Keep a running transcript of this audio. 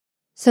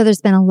So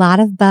there's been a lot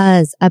of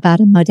buzz about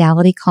a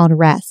modality called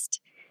rest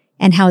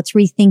and how it's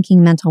rethinking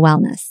mental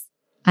wellness.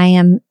 I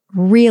am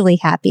really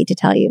happy to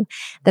tell you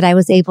that I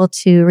was able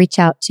to reach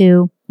out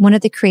to one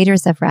of the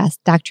creators of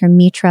rest, Dr.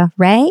 Mitra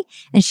Ray,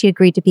 and she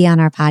agreed to be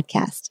on our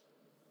podcast.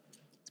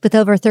 With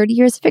over 30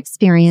 years of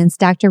experience,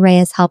 Dr. Ray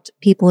has helped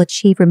people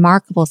achieve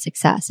remarkable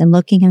success in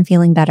looking and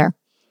feeling better.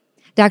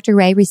 Dr.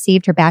 Ray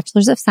received her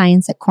Bachelor's of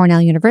Science at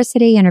Cornell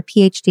University and her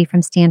PhD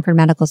from Stanford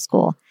Medical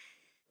School.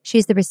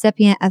 She's the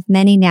recipient of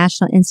many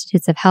National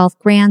Institutes of Health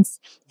grants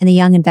and the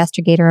Young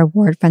Investigator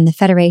Award from the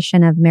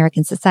Federation of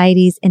American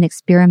Societies in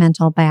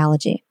Experimental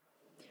Biology.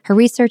 Her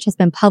research has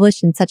been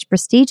published in such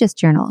prestigious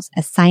journals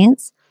as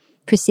Science,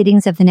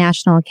 Proceedings of the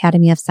National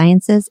Academy of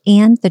Sciences,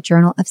 and the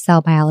Journal of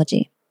Cell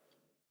Biology.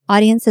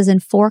 Audiences in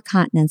 4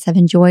 continents have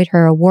enjoyed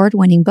her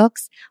award-winning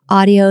books,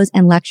 audios,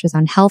 and lectures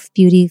on health,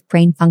 beauty,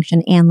 brain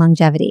function, and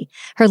longevity.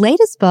 Her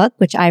latest book,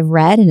 which I've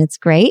read and it's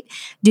great,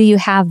 Do You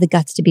Have the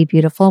Guts to Be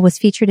Beautiful, was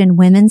featured in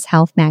Women's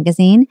Health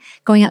magazine,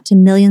 going out to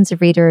millions of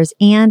readers,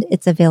 and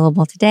it's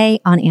available today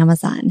on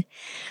Amazon.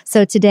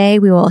 So today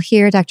we will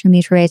hear Dr.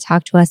 Mitra Ray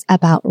talk to us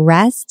about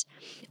rest,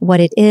 what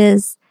it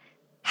is,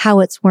 how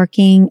it's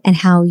working, and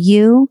how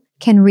you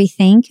can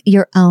rethink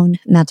your own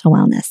mental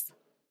wellness.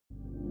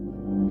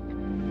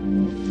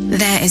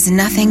 There is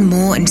nothing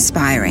more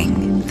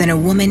inspiring than a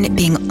woman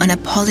being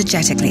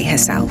unapologetically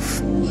herself.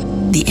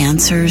 The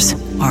answers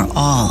are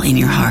all in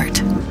your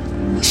heart.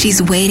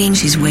 She's waiting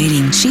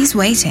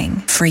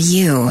for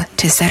you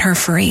to set her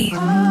free.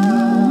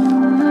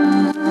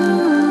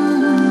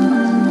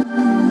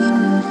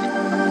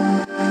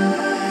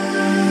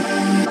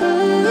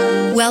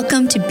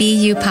 Welcome to Be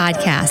You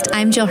Podcast.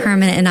 I'm Jill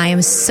Herman, and I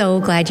am so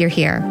glad you're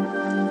here.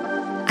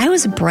 I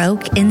was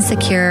broke,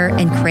 insecure,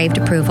 and craved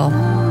approval.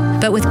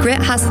 But with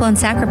grit, hustle, and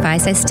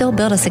sacrifice, I still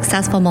built a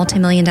successful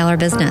multi-million-dollar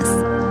business.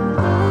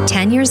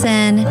 10 years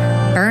in,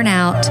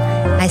 burnout,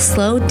 I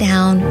slowed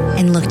down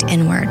and looked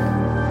inward.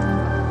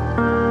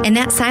 In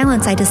that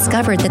silence, I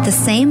discovered that the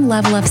same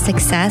level of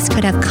success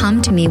could have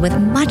come to me with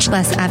much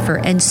less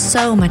effort and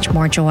so much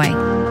more joy.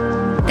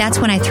 That's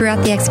when I threw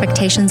out the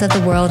expectations of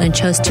the world and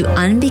chose to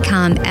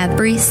unbecome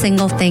every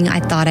single thing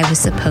I thought I was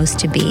supposed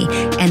to be.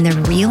 And the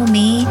real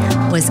me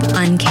was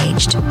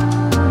uncaged.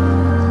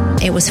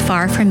 It was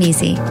far from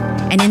easy.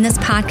 And in this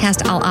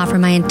podcast, I'll offer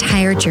my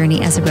entire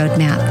journey as a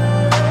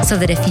roadmap so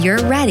that if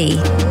you're ready,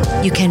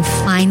 you can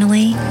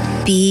finally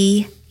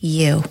be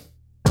you.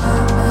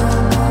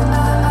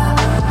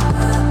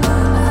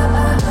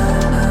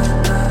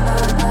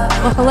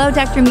 Well, hello,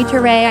 Dr. Mitra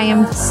Ray. I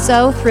am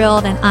so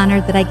thrilled and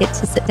honored that I get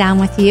to sit down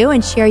with you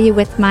and share you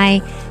with my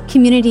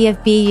community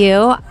of Be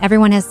You.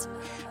 Everyone has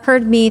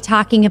heard me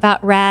talking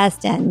about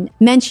rest and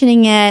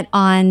mentioning it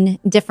on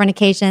different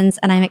occasions,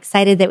 and I'm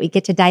excited that we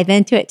get to dive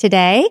into it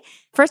today.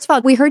 First of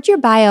all, we heard your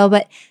bio,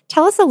 but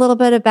tell us a little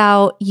bit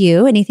about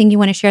you, anything you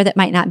want to share that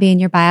might not be in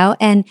your bio,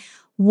 and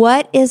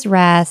what is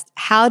rest?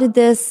 How did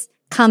this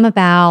come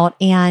about?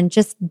 And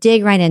just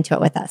dig right into it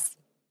with us.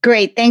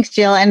 Great. Thanks,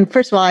 Jill. And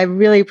first of all, I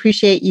really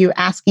appreciate you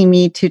asking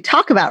me to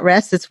talk about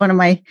rest. It's one of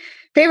my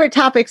favorite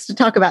topics to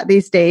talk about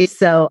these days.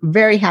 So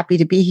very happy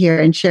to be here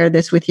and share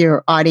this with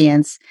your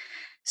audience.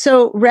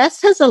 So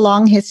rest has a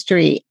long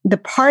history. The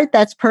part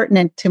that's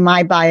pertinent to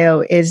my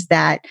bio is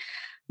that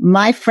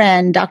my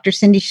friend, Dr.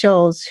 Cindy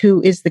Scholes,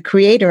 who is the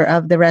creator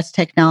of the rest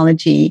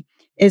technology,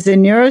 is a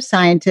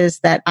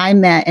neuroscientist that I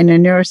met in a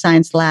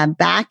neuroscience lab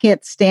back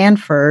at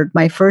Stanford,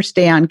 my first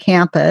day on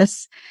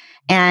campus.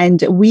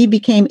 And we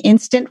became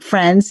instant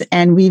friends,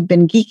 and we've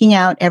been geeking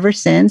out ever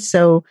since.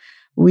 So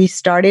we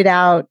started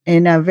out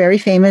in a very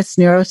famous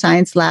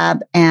neuroscience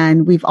lab,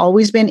 and we've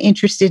always been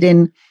interested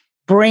in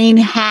brain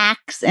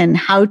hacks and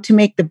how to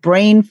make the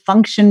brain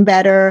function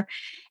better.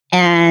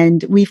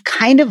 And we've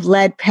kind of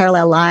led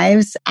parallel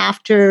lives.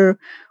 After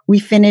we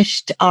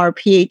finished our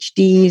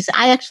PhDs,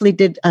 I actually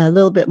did a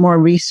little bit more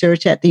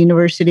research at the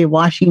University of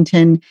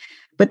Washington,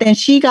 but then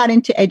she got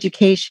into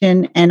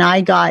education and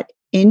I got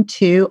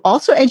into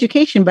also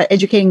education, but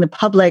educating the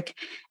public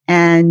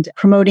and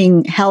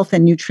promoting health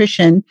and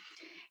nutrition.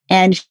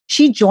 And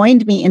she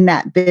joined me in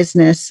that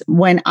business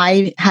when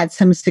I had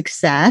some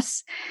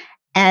success.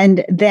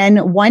 And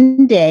then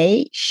one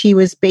day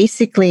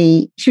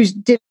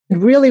did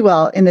really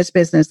well in this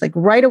business. Like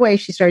right away,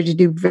 she started to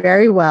do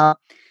very well.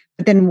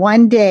 But then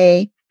one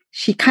day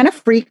she kind of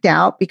freaked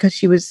out because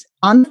she was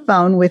on the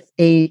phone with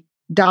a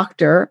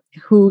doctor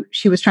who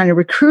she was trying to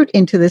recruit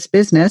into this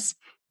business,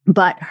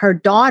 but her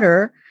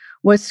daughter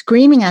was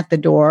screaming at the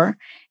door.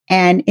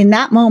 And in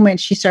that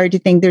moment, she started to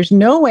think, there's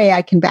no way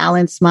I can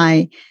balance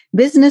my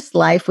business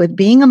life with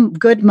being a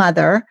good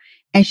mother.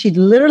 And she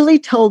literally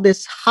told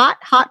this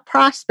hot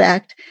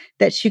prospect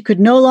that she could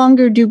no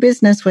longer do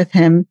business with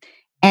him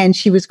and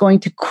she was going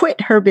to quit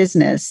her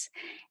business.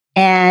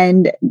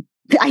 And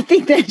I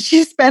think that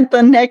she spent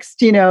the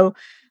next,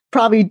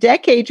 probably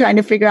decade trying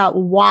to figure out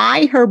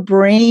why her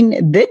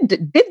brain did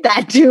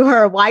that to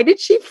her. Why did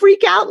she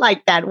freak out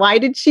like that? Why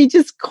did she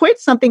just quit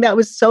something that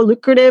was so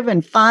lucrative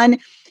and fun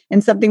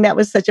and something that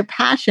was such a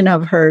passion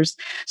of hers?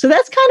 So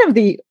that's kind of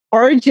the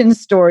origin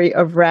story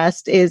of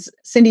rest is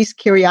Cindy's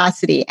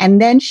curiosity.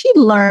 And then she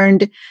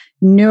learned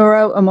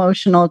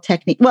neuro-emotional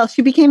technique. Well,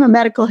 she became a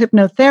medical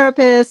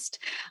hypnotherapist,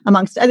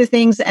 amongst other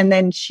things, and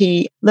then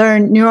she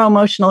learned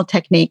neuro-emotional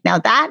technique. Now,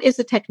 that is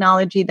a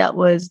technology that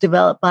was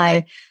developed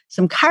by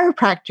some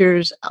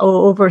chiropractors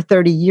over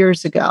 30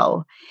 years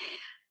ago.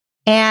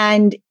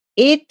 And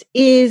it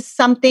is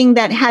something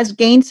that has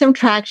gained some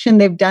traction.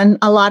 They've done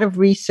a lot of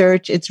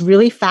research. It's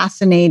really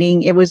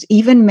fascinating. It was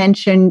even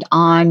mentioned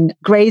on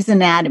Grey's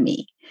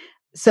Anatomy.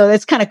 So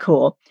that's kind of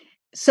cool.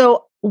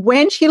 So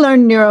when she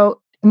learned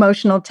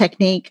neuro-emotional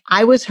technique,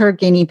 I was her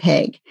guinea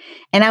pig.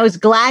 And I was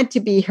glad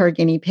to be her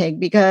guinea pig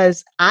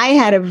because I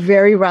had a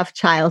very rough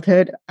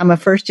childhood. I'm a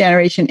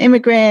first-generation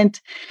immigrant.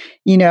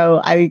 You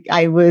know,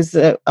 I was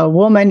a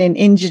woman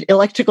in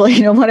electrical,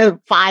 one of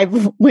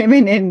 5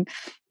 women in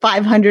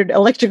 500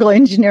 electrical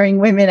engineering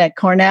women at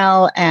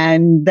Cornell,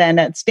 and then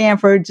at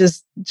Stanford,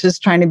 just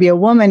trying to be a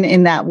woman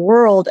in that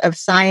world of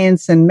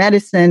science and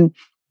medicine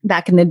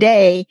back in the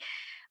day.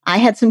 I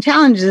had some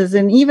challenges.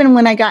 And even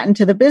when I got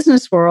into the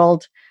business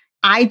world,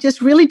 I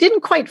just really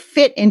didn't quite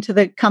fit into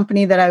the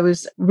company that I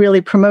was really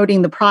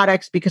promoting the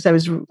products because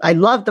I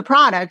loved the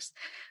products,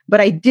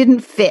 but I didn't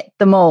fit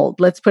the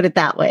mold. Let's put it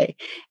that way.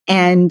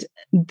 And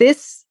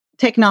this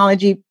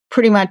technology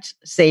pretty much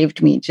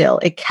saved me, Jill.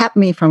 It kept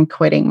me from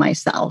quitting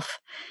myself.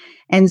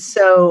 And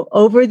so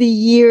over the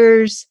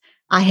years,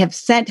 I have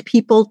sent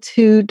people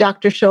to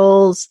Dr.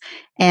 Scholes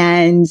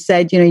and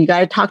said, you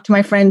got to talk to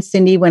my friend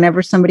Cindy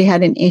whenever somebody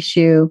had an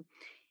issue.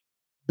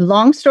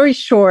 Long story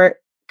short,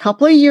 a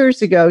couple of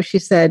years ago,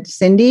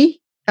 Cindy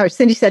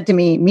said to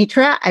me,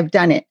 Mitra, I've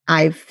done it.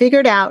 I've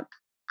figured out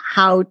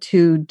how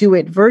to do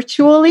it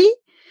virtually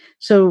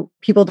so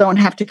people don't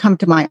have to come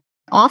to my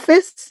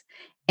office.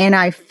 And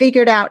I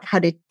figured out how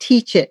to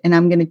teach it, and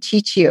I'm going to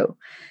teach you.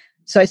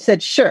 So I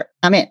said, sure,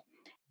 I'm in.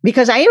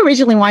 Because I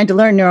originally wanted to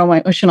learn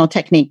neuro-emotional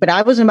technique, but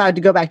I wasn't about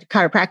to go back to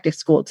chiropractic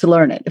school to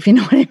learn it, if you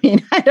know what I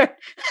mean. I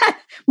had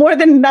more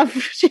than enough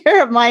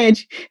share of my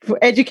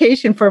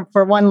education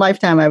for one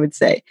lifetime, I would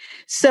say.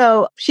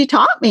 So she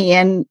taught me,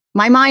 and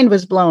my mind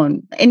was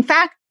blown. In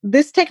fact,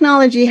 this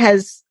technology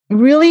has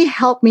really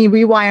helped me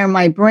rewire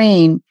my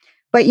brain.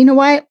 But you know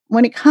what?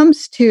 When it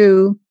comes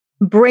to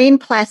brain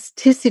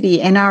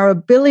plasticity and our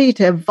ability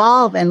to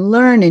evolve and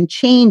learn and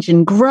change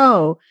and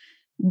grow,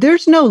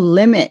 there's no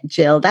limit,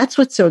 Jill. That's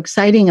what's so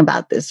exciting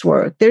about this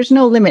work. There's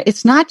no limit.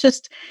 It's not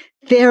just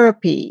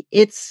therapy.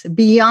 It's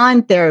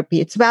beyond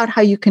therapy. It's about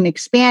how you can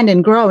expand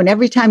and grow. And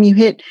every time you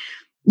hit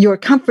your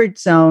comfort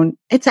zone,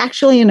 it's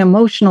actually an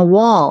emotional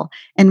wall.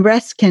 And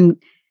rest can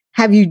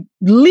have you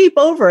leap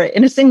over it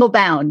in a single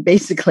bound,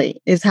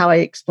 basically, is how I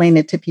explain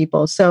it to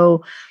people.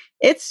 So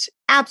it's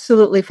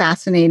absolutely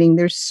fascinating.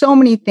 There's so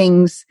many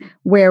things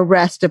where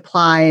rest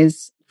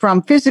applies,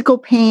 from physical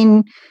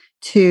pain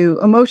to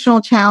emotional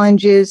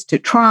challenges, to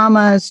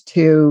traumas,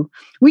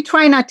 we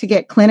try not to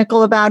get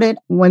clinical about it.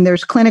 When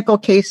there's clinical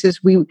cases,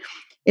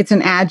 it's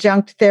an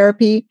adjunct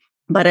therapy.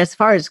 But as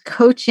far as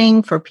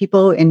coaching for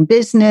people in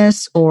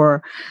business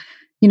or,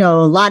 a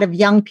lot of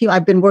young people,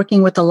 I've been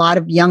working with a lot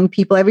of young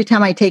people. Every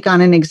time I take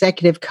on an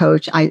executive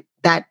coach,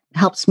 that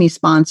helps me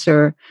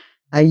sponsor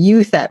a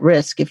youth at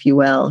risk, if you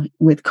will.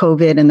 With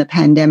COVID and the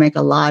pandemic,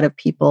 a lot of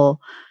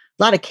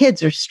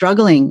kids are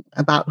struggling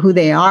about who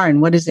they are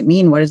and what does it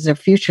mean? What does their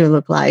future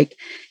look like?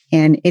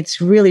 And it's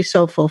really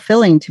so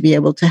fulfilling to be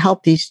able to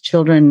help these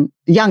children,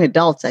 young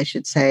adults, I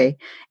should say,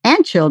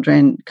 and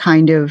children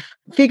kind of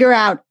figure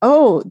out,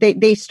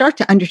 they start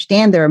to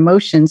understand their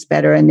emotions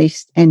better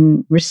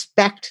and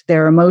respect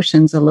their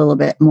emotions a little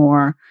bit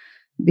more.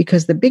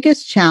 Because the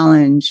biggest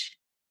challenge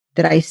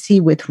that I see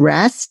with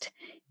rest,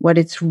 what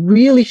it's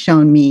really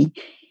shown me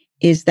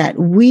is that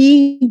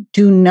we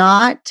do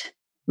not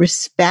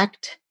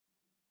respect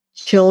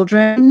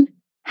children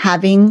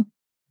having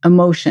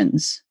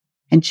emotions,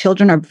 and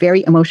children are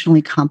very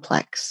emotionally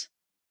complex.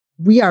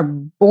 We are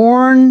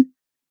born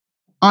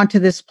onto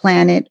this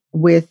planet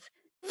with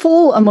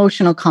full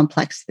emotional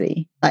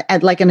complexity,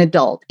 like an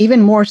adult,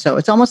 even more so.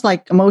 It's almost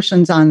like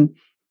emotions on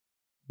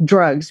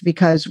drugs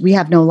because we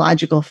have no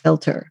logical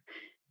filter.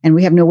 And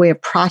we have no way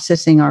of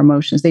processing our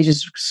emotions. They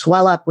just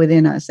swell up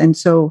within us. And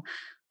so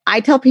I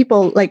tell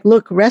people,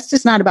 look, rest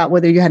is not about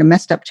whether you had a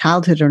messed up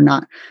childhood or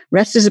not.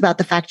 Rest is about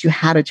the fact you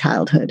had a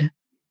childhood.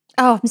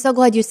 Oh, I'm so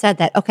glad you said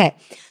that. Okay.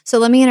 So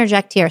let me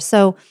interject here.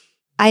 So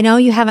I know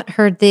you haven't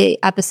heard the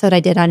episode I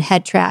did on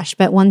head trash,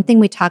 but one thing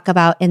we talk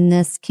about in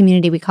this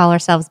community, we call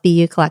ourselves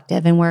BU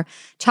Collective, and we're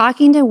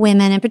talking to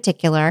women in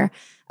particular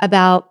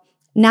about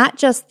not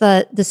just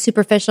the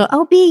superficial,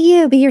 be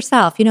you, be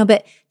yourself,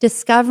 but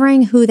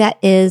discovering who that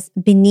is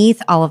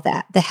beneath all of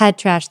that, the head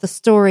trash, the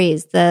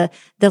stories, the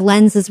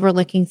lenses we're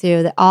looking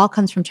through, that all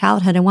comes from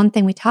childhood. And one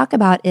thing we talk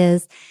about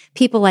is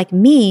people like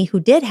me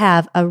who did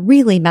have a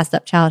really messed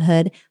up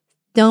childhood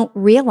don't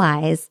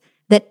realize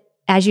that,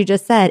 as you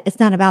just said, it's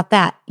not about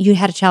that. You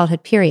had a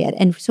childhood, period.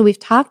 And so we've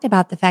talked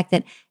about the fact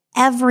that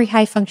every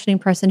high functioning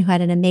person who had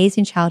an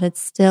amazing childhood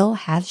still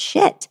has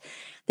shit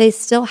they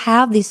still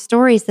have these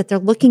stories that they're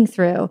looking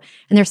through,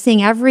 and they're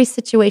seeing every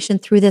situation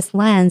through this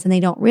lens, and they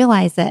don't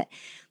realize it.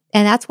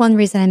 And that's one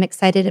reason I'm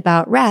excited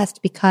about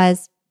rest,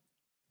 because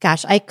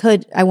gosh, I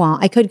could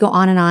go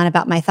on and on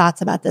about my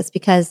thoughts about this,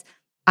 because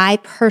I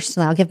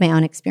personally, I'll give my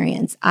own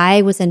experience.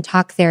 I was in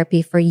talk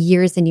therapy for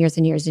years and years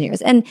and years and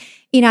years. And,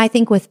 I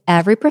think with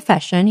every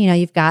profession,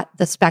 you've got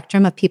the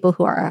spectrum of people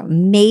who are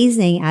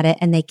amazing at it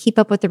and they keep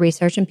up with the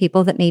research, and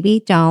people that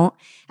maybe don't.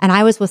 And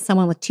I was with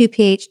someone with 2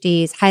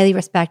 PhDs, highly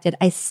respected.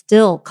 I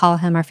still call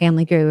him our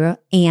family guru.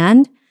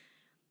 And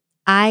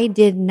I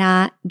did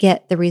not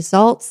get the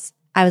results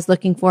I was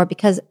looking for,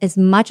 because as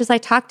much as I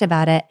talked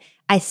about it,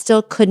 I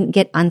still couldn't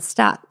get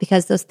unstuck,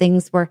 because those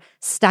things were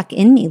stuck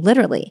in me,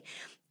 literally.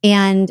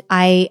 And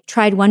I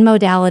tried one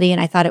modality and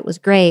I thought it was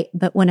great.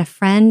 But when a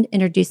friend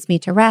introduced me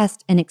to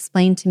rest and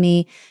explained to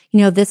me,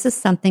 this is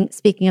something,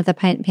 speaking of the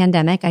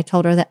pandemic, I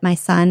told her that my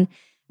son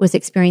was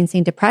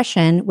experiencing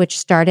depression, which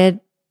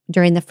started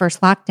during the first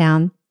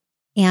lockdown,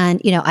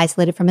 and,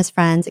 isolated from his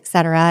friends, et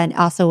cetera, and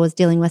also was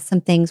dealing with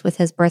some things with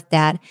his birth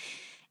dad.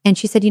 And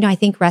she said, I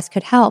think rest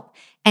could help.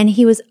 And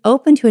he was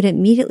open to it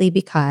immediately,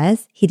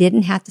 because he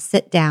didn't have to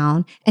sit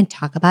down and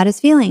talk about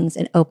his feelings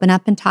and open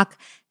up and talk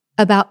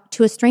about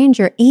to a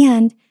stranger.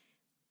 And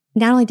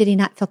not only did he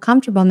not feel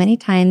comfortable, many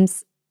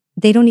times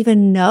they don't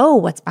even know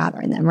what's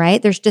bothering them,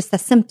 right? There's just a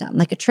symptom,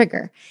 like a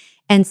trigger.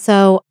 And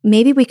so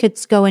maybe we could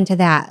go into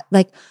that,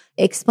 like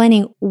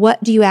explaining,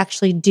 what do you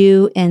actually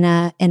do in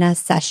a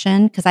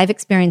session? Because I've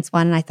experienced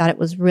one and I thought it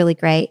was really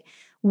great.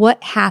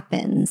 What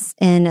happens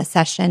in a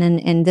session,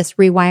 and this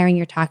rewiring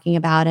you're talking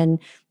about, and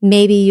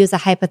maybe use a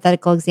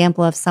hypothetical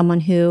example of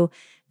someone who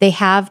they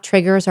have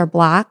triggers or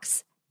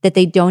blocks that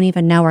they don't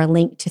even know are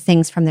linked to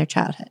things from their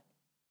childhood.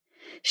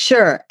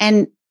 Sure.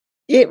 And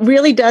it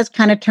really does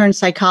kind of turn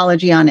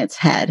psychology on its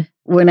head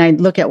when I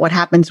look at what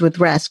happens with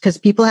rest, because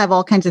people have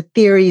all kinds of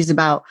theories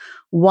about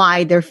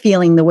why they're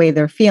feeling the way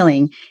they're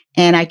feeling.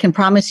 And I can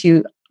promise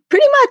you,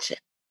 pretty much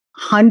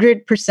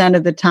 100%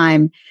 of the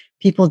time,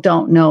 people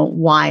don't know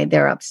why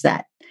they're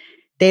upset.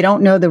 They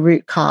don't know the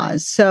root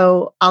cause.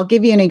 So I'll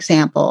give you an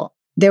example.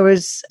 There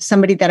was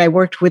somebody that I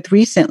worked with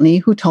recently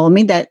who told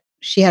me that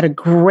she had a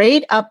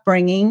great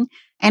upbringing.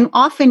 And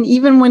often,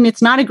 even when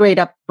it's not a great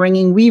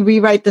upbringing, we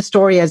rewrite the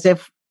story as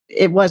if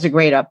it was a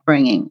great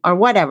upbringing or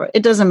whatever.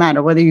 It doesn't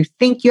matter whether you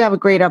think you have a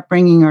great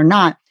upbringing or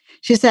not.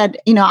 She said,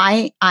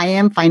 I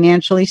am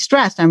financially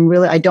stressed. I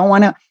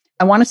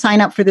want to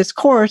sign up for this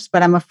course,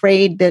 but I'm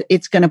afraid that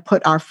it's going to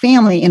put our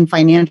family in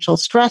financial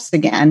stress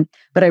again,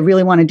 but I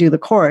really want to do the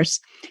course.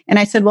 And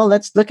I said, well,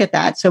 let's look at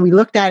that. So we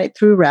looked at it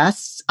through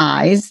rest's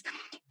eyes.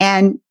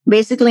 And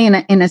basically in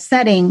a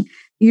setting,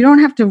 you don't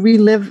have to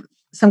relive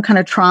some kind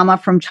of trauma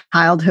from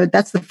childhood.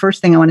 That's the first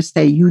thing I want to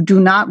say. You do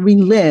not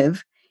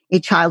relive a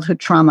childhood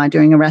trauma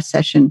during a rest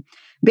session.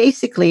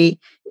 Basically,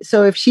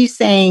 so if she's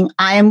saying,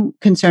 I am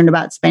concerned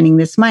about spending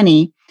this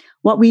money,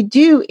 what we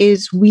do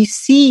is we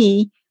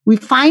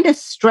find a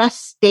stress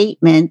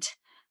statement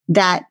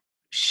that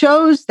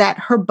shows that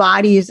her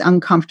body is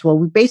uncomfortable.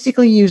 We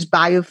basically use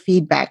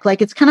biofeedback.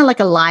 Like, it's kind of like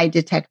a lie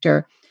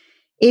detector.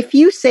 If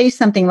you say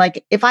something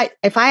like, if I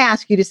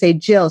ask you to say,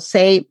 Jill,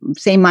 say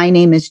my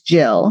name is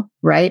Jill,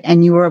 right?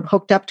 And you were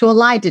hooked up to a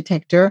lie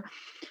detector,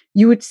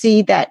 you would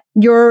see that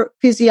your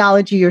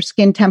physiology, your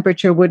skin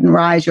temperature wouldn't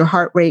rise, your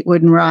heart rate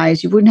wouldn't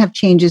rise, you wouldn't have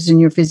changes in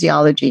your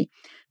physiology.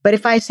 But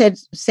if I said,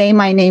 say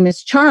my name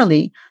is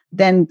Charlie,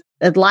 then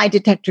a lie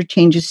detector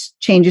changes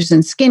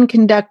in skin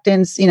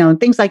conductance, and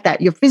things like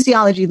that. Your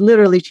physiology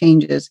literally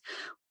changes.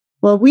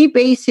 Well, we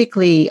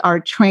basically are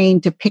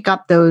trained to pick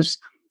up those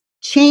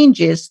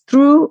changes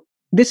through,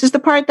 this is the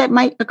part that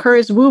might occur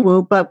as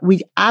woo-woo, but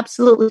we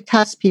absolutely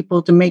test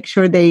people to make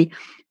sure they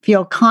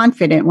feel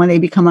confident when they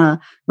become a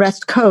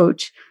rest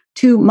coach,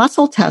 to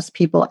muscle test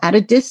people at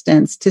a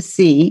distance to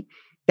see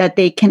that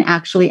they can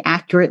actually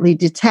accurately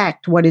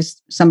detect what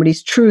is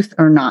somebody's truth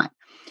or not.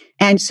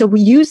 And so we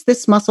use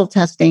this muscle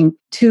testing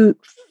to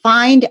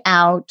find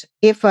out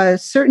if a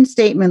certain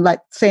statement,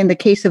 let's say in the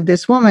case of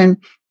this woman,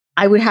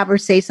 I would have her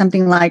say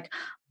something like,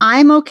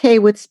 I'm okay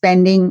with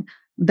spending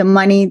the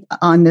money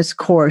on this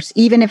course,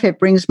 even if it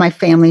brings my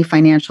family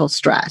financial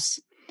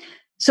stress.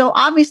 So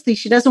obviously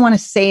she doesn't want to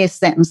say a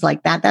sentence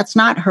like that. That's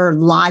not her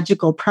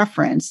logical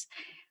preference.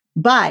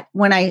 But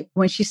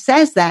when she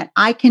says that,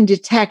 I can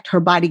detect her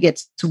body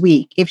gets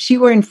weak. If she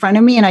were in front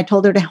of me and I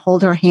told her to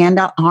hold her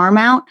arm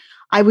out,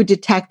 I would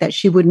detect that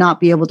she would not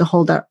be able to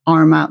hold her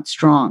arm out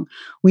strong.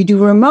 We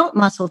do remote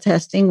muscle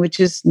testing, which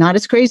is not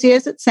as crazy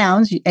as it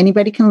sounds.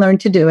 Anybody can learn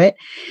to do it.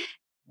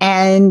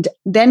 And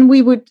then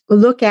we would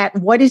look at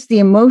what is the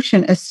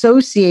emotion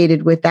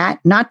associated with that,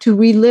 not to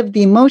relive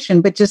the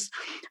emotion, but just,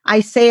 I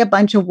say a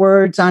bunch of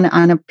words on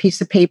a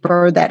piece of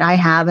paper that I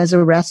have as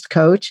a rest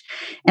coach,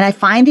 and I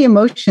find the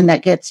emotion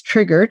that gets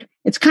triggered.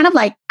 It's kind of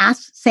like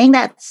saying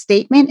that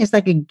statement is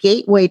like a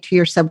gateway to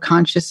your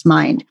subconscious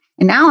mind.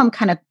 And now I'm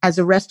kind of, as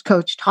a rest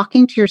coach,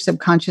 talking to your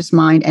subconscious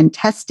mind and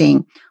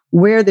testing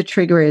where the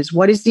trigger is.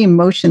 What is the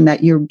emotion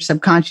that your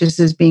subconscious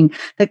is being,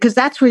 because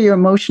that's where your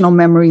emotional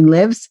memory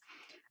lives.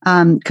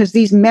 Because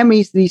these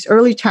memories, these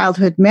early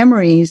childhood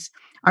memories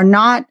are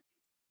not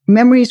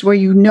memories where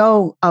you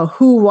know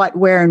who, what,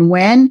 where, and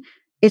when.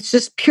 It's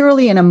just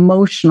purely an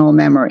emotional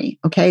memory.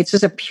 Okay. It's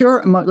just a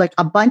pure, like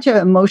a bunch of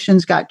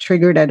emotions got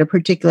triggered at a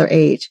particular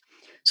age.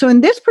 So in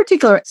this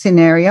particular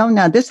scenario,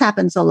 now this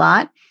happens a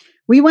lot.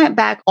 We went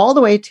back all the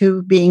way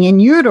to being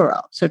in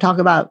utero. So talk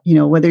about,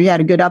 whether you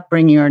had a good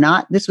upbringing or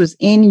not. This was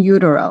in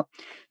utero.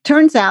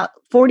 Turns out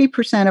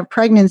 40% of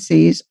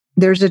pregnancies,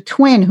 there's a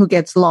twin who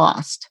gets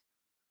lost.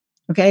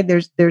 Okay.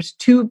 There's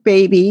two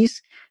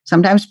babies,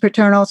 sometimes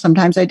paternal,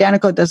 sometimes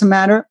identical. It doesn't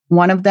matter.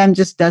 One of them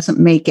just doesn't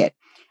make it.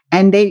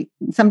 And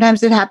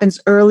sometimes it happens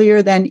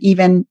earlier than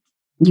even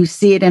you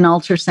see it in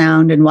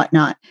ultrasound and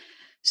whatnot.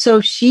 So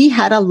she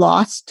had a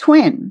lost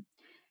twin.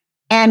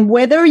 And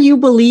whether you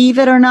believe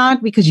it or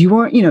not, because you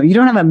weren't, you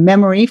don't have a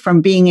memory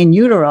from being in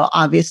utero,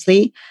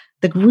 obviously,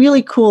 the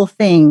really cool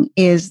thing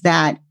is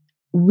that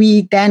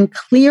we then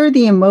clear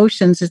the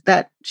emotions, is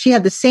that she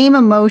had the same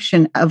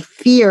emotion of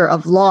fear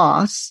of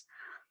loss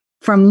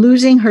from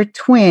losing her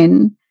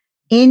twin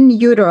in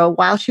utero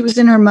while she was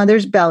in her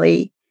mother's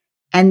belly.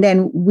 And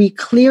then we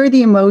clear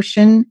the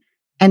emotion,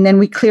 and then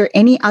we clear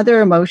any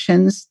other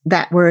emotions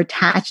that were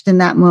attached in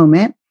that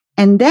moment.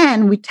 And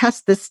then we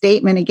test the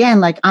statement again,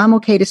 like, I'm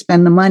okay to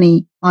spend the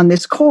money on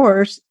this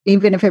course,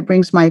 even if it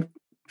brings my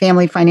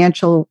family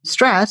financial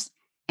stress.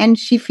 And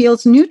she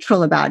feels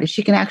neutral about it.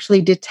 She can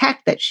actually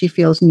detect that she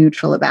feels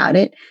neutral about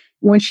it.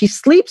 When she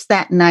sleeps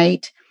that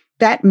night,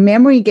 that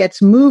memory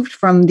gets moved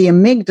from the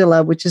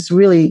amygdala, which is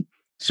really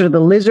sort of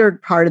the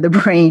lizard part of the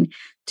brain,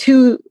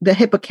 to the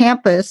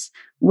hippocampus,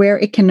 where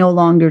it can no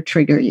longer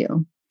trigger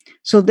you.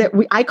 So that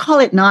I call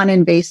it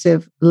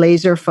non-invasive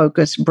laser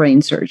focused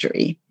brain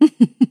surgery.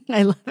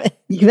 I love it.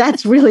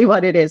 That's really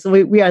what it is.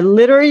 We are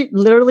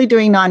literally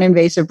doing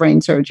non-invasive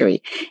brain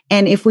surgery.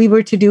 And if we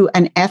were to do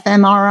an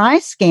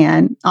fMRI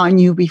scan on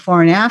you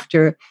before and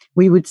after,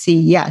 we would see,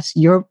 yes,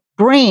 your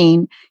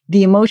brain,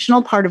 the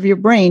emotional part of your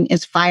brain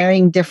is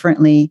firing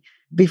differently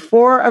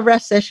before a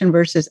rest session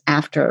versus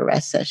after a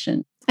rest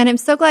session. And I'm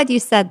so glad you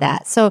said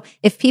that. So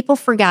if people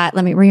forgot,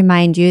 let me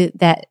remind you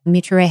that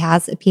Mitra Ray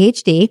has a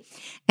PhD.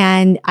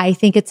 And I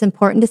think it's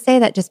important to say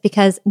that, just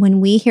because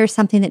when we hear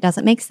something that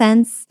doesn't make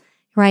sense,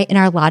 right, in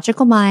our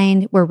logical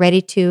mind, we're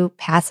ready to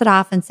pass it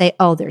off and say,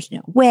 oh, there's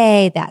no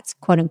way, that's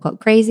quote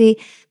unquote crazy.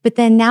 But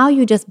then now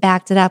you just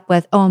backed it up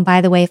with, oh, and by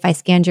the way, if I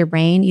scanned your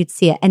brain, you'd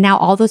see it. And now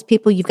all those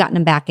people, you've gotten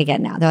them back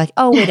again now. They're like,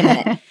 oh, wait a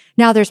minute.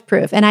 Now there's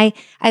proof. And I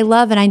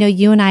love, and I know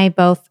you and I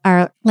both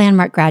are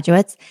Landmark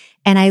graduates,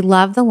 and I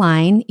love the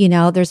line,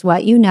 there's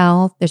what you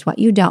know, there's what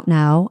you don't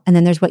know, and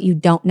then there's what you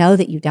don't know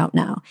that you don't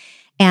know.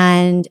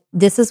 And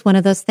this is one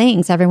of those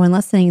things, everyone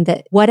listening,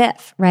 that what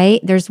if, right?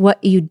 There's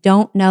what you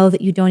don't know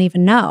that you don't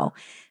even know.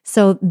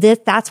 So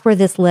that's where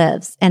this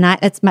lives. And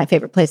it's my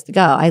favorite place to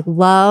go. I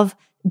love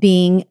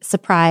being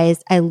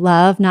surprised. I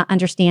love not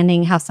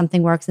understanding how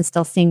something works and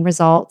still seeing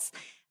results.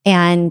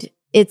 And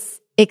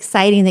it's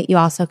exciting that you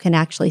also can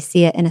actually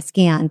see it in a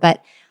scan.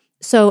 But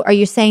so are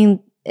you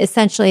saying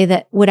essentially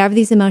that whatever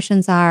these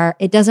emotions are,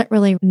 it doesn't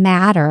really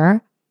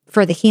matter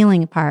for the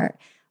healing part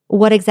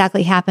what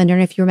exactly happened, or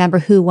if you remember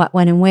who, what,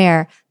 when, and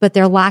where, but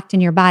they're locked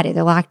in your body.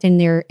 They're locked in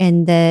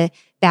the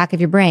back of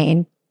your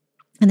brain.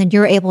 And then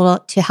you're able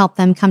to help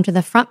them come to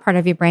the front part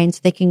of your brain so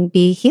they can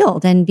be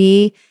healed and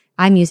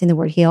I'm using the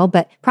word heal,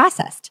 but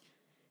processed,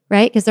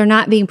 right? Because they're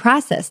not being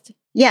processed.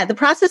 Yeah, the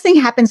processing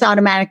happens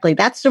automatically.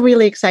 That's the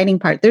really exciting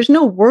part. There's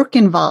no work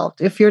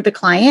involved. If you're the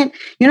client,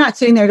 you're not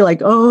sitting there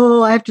like,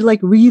 oh, I have to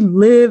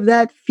relive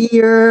that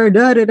fear.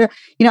 Da, da, da.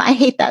 I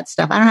hate that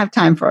stuff. I don't have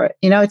time for it.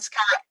 It's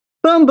kind of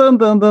boom, boom,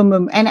 boom, boom,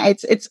 boom. And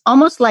it's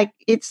almost like,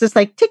 it's just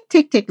like tick,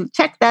 tick, tick,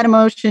 check that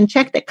emotion,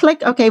 check that,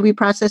 click. Okay, we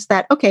process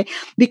that. Okay.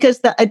 Because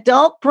the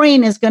adult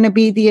brain is going to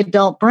be the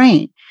adult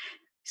brain.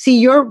 See,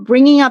 you're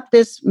bringing up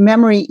this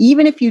memory,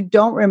 even if you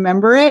don't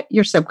remember it,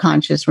 your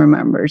subconscious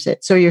remembers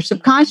it. So your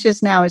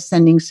subconscious now is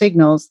sending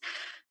signals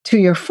to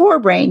your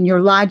forebrain,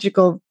 your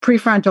logical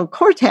prefrontal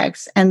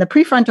cortex. And the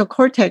prefrontal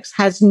cortex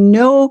has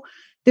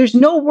there's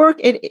no work.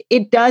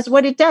 It does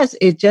what it does.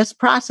 It just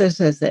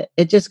processes it.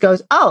 It just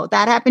goes, oh,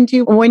 that happened to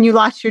you when you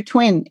lost your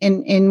twin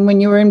when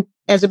you were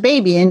as a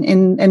baby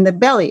in the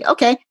belly.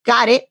 Okay,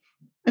 got it.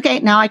 Okay,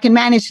 now I can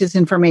manage this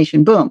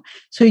information. Boom.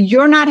 So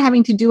you're not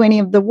having to do any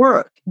of the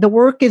work. The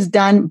work is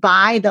done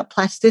by the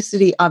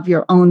plasticity of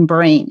your own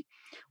brain.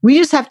 We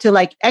just have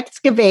to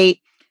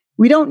excavate.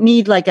 We don't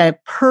need a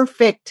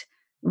perfect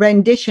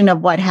rendition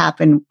of what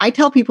happened. I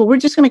tell people we're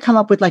just going to come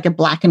up with a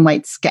black and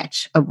white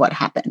sketch of what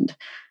happened.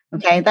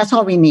 Okay, that's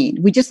all we need.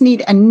 We just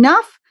need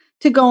enough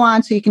to go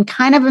on so you can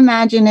kind of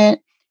imagine it,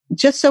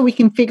 just so we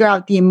can figure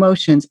out the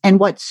emotions. And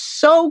what's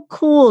so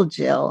cool,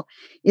 Jill,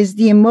 is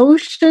the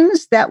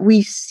emotions that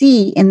we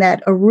see in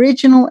that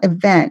original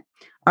event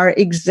are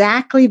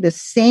exactly the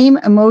same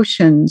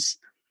emotions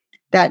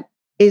that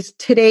is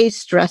today's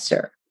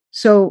stressor.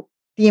 So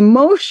the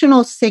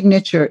emotional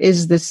signature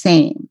is the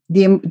same.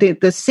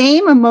 The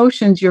same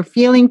emotions you're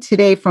feeling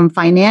today from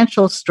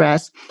financial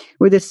stress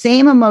were the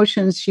same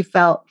emotions she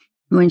felt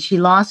when she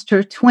lost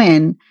her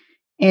twin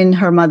in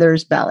her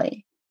mother's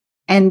belly.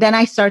 And then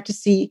I start to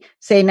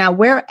say, now,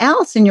 where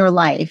else in your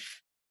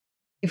life,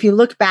 if you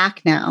look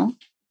back now,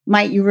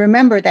 might you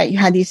remember that you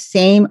had these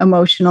same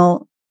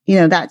emotional,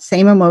 that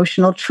same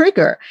emotional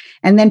trigger?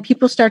 And then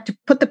people start to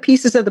put the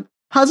pieces of the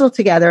puzzle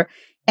together.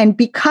 And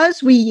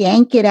because we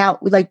yank it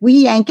out, like we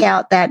yank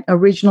out that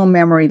original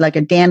memory, like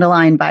a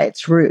dandelion by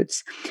its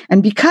roots.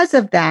 And because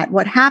of that,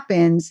 what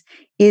happens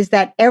is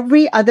that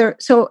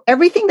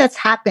everything that's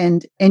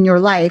happened in your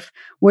life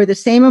where the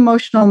same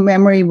emotional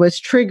memory was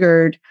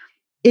triggered,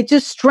 it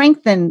just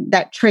strengthened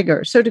that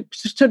trigger. So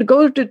to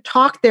go to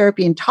talk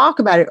therapy and talk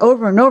about it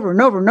over and over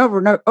and over and over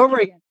and over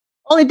again,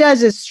 all it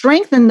does is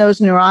strengthen those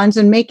neurons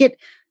and make it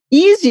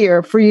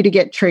easier for you to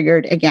get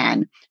triggered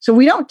again. So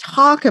we don't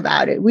talk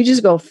about it. We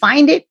just go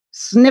find it,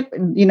 nip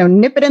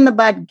it in the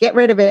bud, get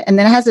rid of it. And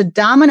then it has a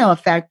domino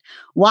effect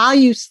while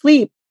you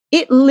sleep.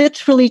 It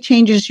literally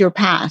changes your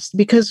past,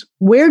 because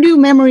where does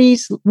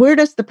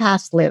the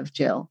past live,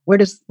 Jill? Where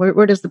does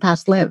the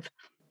past live?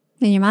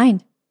 In your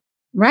mind.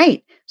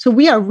 Right. So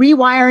we are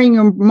rewiring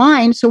your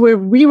mind. So we're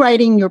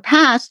rewriting your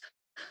past.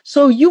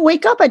 So you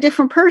wake up a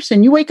different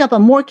person. You wake up a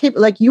more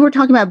capable, like you were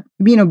talking about,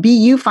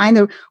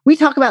 we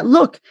talk about,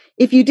 look,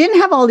 if you didn't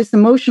have all this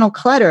emotional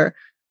clutter,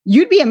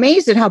 you'd be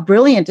amazed at how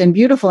brilliant and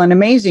beautiful and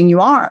amazing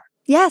you are.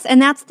 Yes.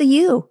 And that's the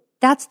you.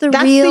 That's the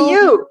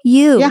real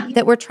you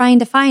that we're trying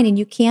to find. And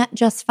you can't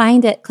just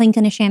find it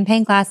clinking a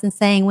champagne glass and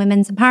saying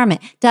women's empowerment.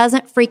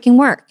 Doesn't freaking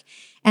work.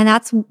 And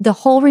that's the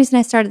whole reason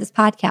I started this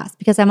podcast,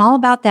 because I'm all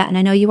about that. And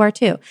I know you are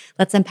too.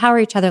 Let's empower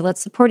each other.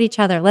 Let's support each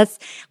other. Let's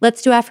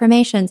do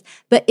affirmations,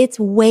 but it's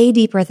way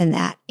deeper than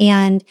that.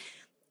 And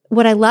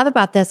what I love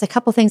about this, a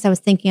couple things I was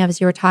thinking of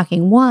as you were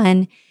talking.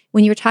 One,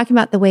 when you were talking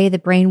about the way the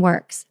brain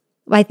works,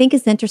 what I think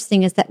is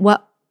interesting is that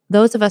what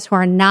those of us who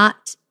are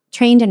not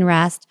trained in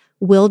rest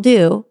will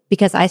do,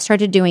 because I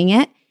started doing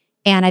it,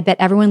 and I bet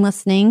everyone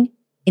listening,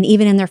 and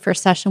even in their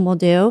first session will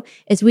do,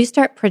 is we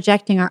start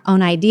projecting our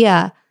own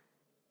idea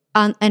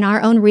and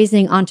our own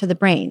reasoning onto the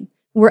brain.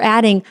 We're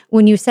adding,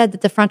 when you said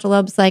that the frontal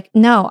lobe's like,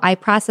 no, I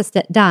processed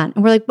it, done.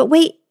 And we're like, but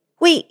wait,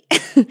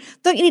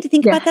 don't you need to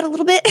think about that a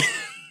little bit?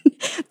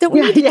 Don't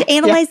we need to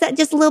analyze that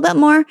just a little bit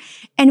more?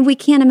 And we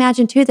can't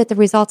imagine too that the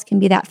results can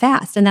be that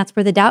fast. And that's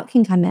where the doubt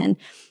can come in.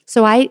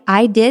 So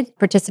I did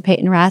participate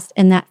in rest.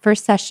 In that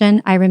first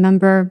session, I don't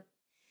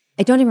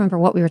even remember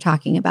what we were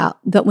talking about,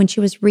 but when she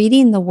was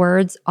reading the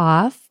words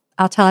off,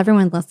 I'll tell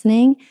everyone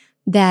listening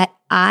that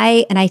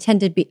I'm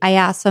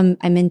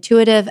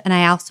intuitive, and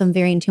I also am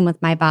very in tune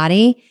with my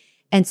body.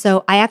 And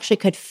so I actually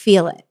could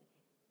feel it.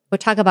 We'll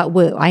talk about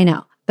woo, I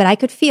know, but I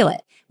could feel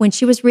it. When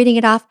she was reading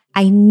it off,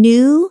 I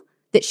knew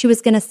that she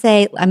was going to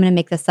say, I'm going to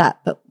make this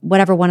up, but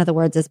whatever one of the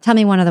words is, tell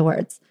me one of the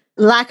words.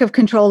 Lack of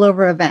control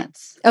over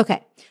events.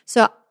 Okay.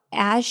 So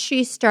as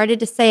she started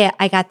to say it,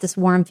 I got this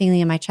warm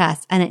feeling in my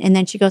chest. And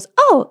then she goes,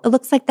 oh, it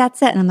looks like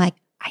that's it. And I'm like,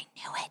 I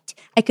knew it.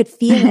 I could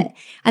feel it.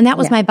 And that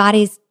was my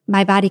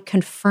body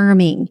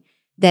confirming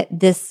that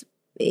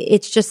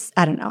it's just,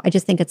 I don't know. I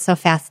just think it's so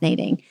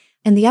fascinating.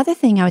 And the other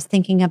thing I was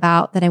thinking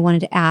about that I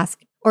wanted to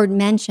ask or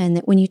mention,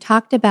 that when you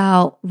talked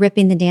about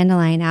ripping the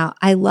dandelion out,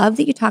 I love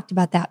that you talked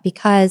about that,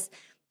 because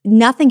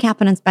nothing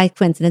happens by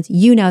coincidence.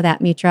 You know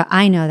that, Mitra.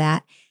 I know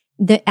that.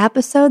 The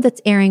episode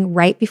that's airing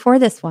right before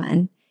this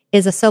one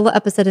is a solo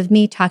episode of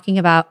me talking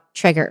about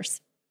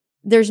triggers.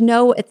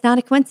 It's not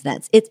a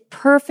coincidence. It's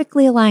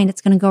perfectly aligned.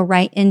 It's going to go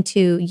right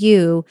into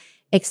you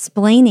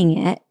explaining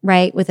it,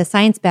 right, with a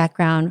science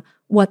background,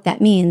 what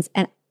that means.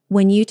 And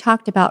when you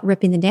talked about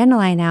ripping the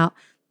dandelion out,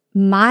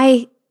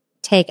 my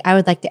take I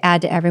would like to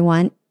add to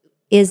everyone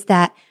is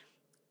that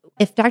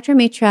if Dr.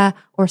 Mitra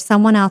or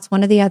someone else,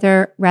 one of the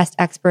other rest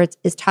experts,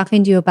 is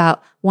talking to you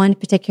about one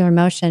particular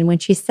emotion, when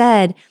she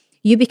said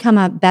you become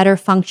a better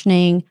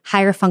functioning,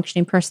 higher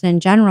functioning person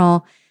in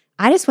general,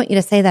 I just want you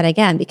to say that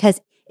again,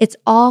 because it's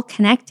all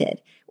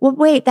connected. Well,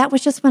 wait, that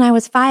was just when I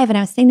was 5 and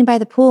I was standing by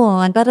the pool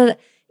and blah, blah, blah.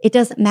 It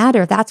doesn't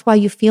matter. That's why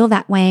you feel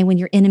that way when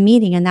you're in a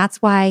meeting. And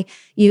that's why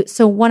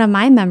so one of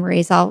my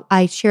memories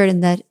I shared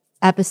in the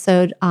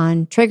episode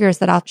on triggers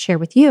that I'll share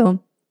with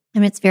you. I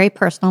mean, it's very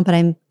personal, but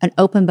I'm an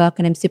open book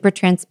and I'm super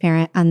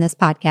transparent on this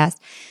podcast.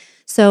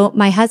 So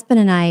my husband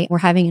and I were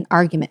having an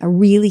argument, a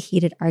really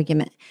heated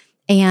argument.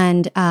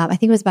 And I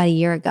think it was about a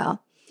year ago.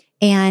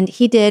 And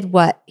he did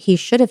what he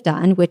should have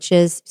done, which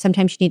is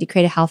sometimes you need to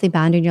create a healthy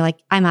boundary and you're like,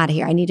 I'm out of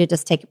here. I need to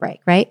just take a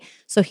break, right?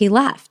 So he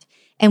left.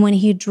 And when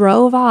he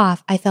drove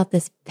off, I felt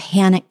this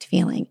panicked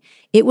feeling.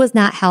 It was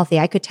not healthy.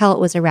 I could tell it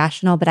was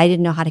irrational, but I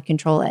didn't know how to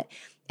control it.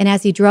 And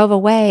as he drove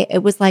away, it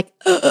was like,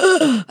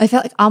 I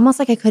felt like almost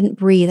like I couldn't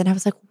breathe. And I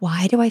was like,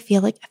 why do I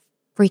feel like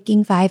a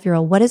freaking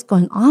 5-year-old? What is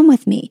going on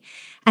with me?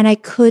 And I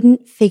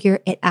couldn't figure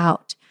it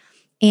out.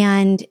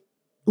 And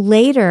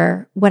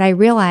later, what I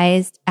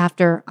realized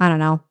after,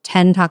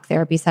 10 talk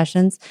therapy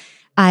sessions,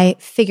 I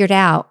figured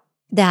out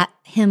that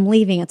him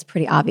leaving, it's a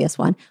pretty obvious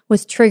one,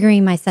 was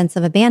triggering my sense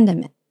of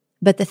abandonment.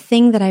 But the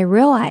thing that I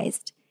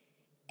realized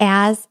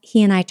as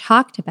he and I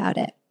talked about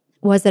it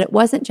was that it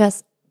wasn't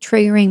just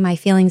triggering my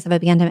feelings of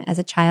abandonment as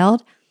a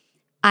child.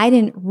 I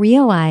didn't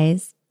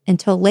realize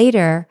until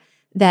later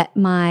that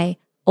my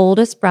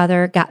oldest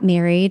brother got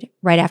married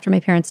right after my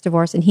parents'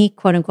 divorce, and he,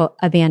 quote unquote,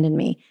 abandoned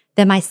me.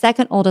 Then my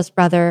second oldest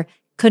brother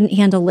couldn't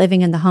handle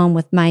living in the home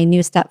with my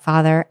new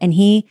stepfather, and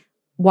he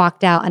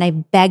walked out, and I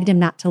begged him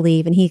not to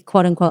leave, and he,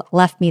 quote unquote,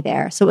 left me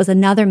there. So it was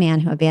another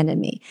man who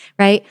abandoned me,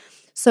 right?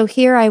 So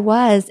here I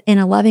was in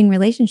a loving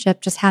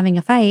relationship, just having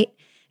a fight,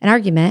 an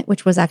argument,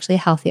 which was actually a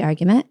healthy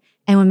argument.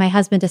 And when my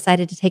husband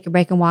decided to take a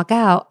break and walk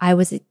out, I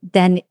was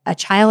then a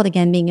child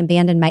again, being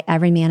abandoned by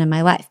every man in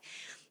my life.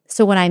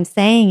 So what I'm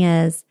saying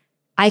is,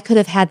 I could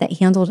have had that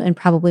handled in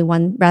probably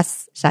one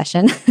rest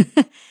session.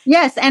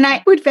 Yes. And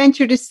I would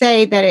venture to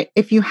say that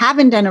if you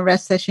haven't done a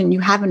rest session, you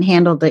haven't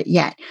handled it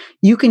yet.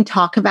 You can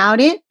talk about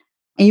it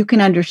and you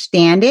can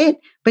understand it,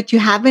 but you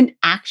haven't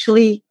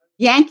actually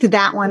yanked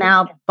that one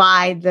out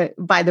by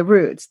the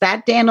roots.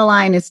 That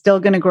dandelion is still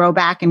going to grow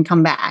back and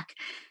come back.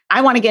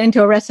 I want to get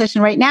into a rest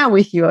session right now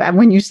with you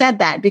when you said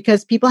that,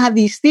 because people have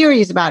these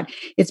theories about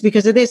it's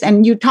because of this.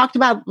 And you talked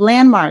about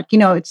landmark. You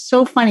know, it's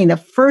so funny. The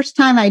first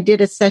time I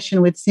did a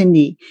session with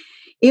Cindy,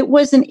 it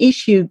was an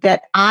issue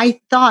that I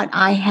thought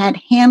I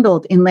had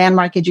handled in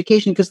landmark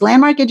education, because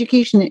landmark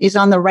education is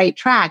on the right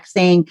track,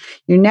 saying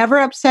you're never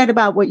upset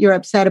about what you're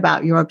upset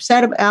about. You're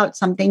upset about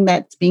something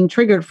that's being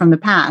triggered from the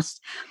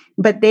past.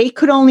 But they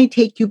could only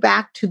take you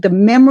back to the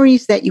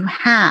memories that you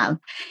have.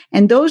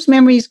 And those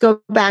memories go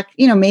back,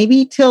 you know,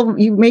 maybe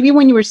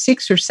when you were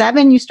 6 or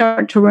 7, you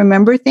start to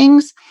remember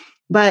things,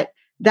 but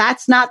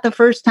that's not the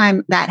first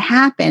time that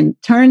happened.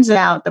 Turns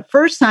out the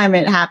first time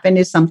it happened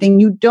is something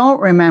you don't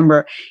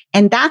remember.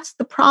 And that's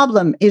the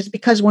problem, is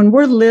because when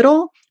we're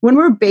little, when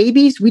we're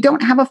babies, we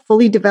don't have a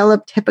fully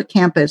developed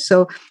hippocampus.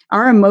 So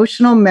our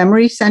emotional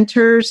memory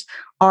centers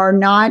are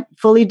not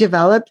fully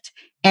developed.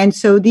 And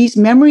so these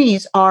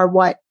memories are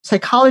what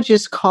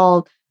psychologists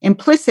call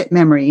implicit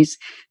memories.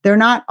 They're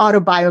not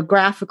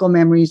autobiographical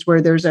memories where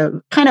there's a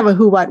kind of a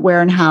who, what,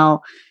 where, and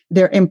how.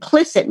 They're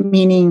implicit,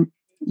 meaning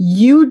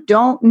you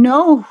don't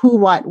know who,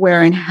 what,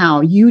 where, and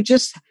how.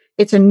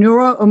 It's a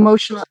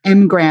neuro-emotional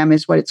engram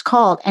is what it's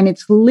called. And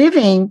it's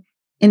living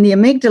in the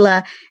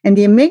amygdala, and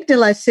the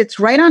amygdala sits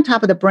right on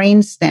top of the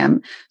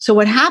brainstem. So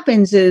what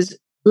happens is,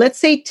 let's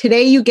say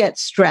today you get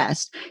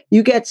stressed.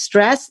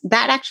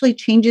 That actually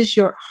changes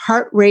your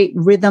heart rate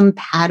rhythm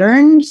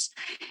patterns.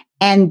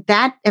 And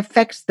that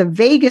affects the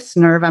vagus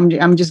nerve.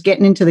 I'm just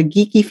getting into the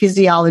geeky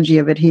physiology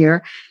of it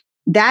here.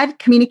 That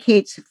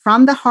communicates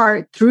from the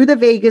heart through the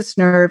vagus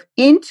nerve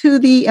into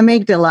the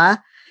amygdala.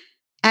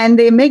 And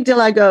the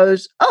amygdala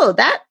goes, oh,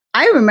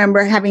 I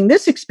remember having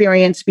this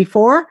experience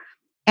before.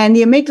 And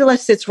the amygdala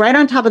sits right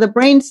on top of the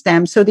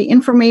brainstem. So the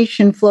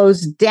information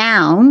flows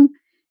down.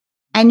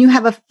 And you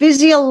have a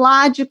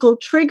physiological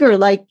trigger,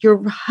 like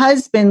your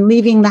husband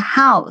leaving the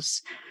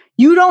house.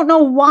 You don't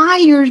know why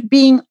you're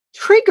being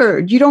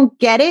triggered. You don't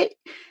get it.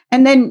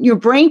 And then your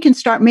brain can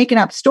start making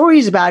up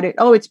stories about it.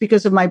 Oh, it's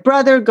because of my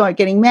brother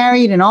getting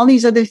married and all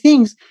these other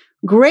things.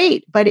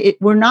 Great. But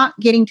we're not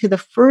getting to the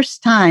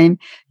first time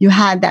you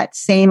had that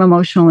same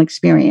emotional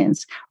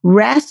experience.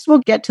 Rest will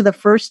get to the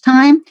first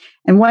time.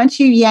 And once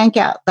you yank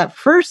out that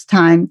first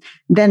time,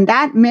 then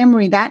that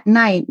memory that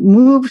night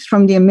moves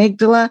from the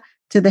amygdala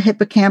to the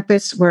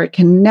hippocampus, where it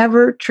can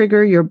never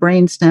trigger your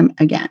brainstem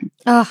again.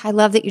 Oh, I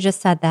love that you just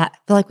said that. I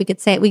feel like we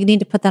could say it. We need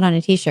to put that on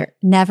a t-shirt.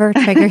 Never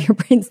trigger your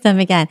brainstem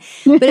again.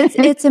 But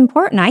it's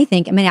important, I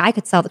think. I mean, I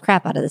could sell the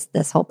crap out of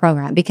this whole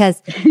program,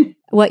 because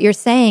what you're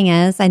saying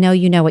is, I know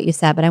you know what you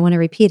said, but I want to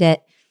repeat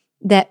it,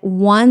 that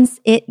once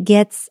it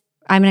gets,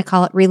 I'm going to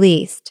call it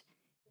released,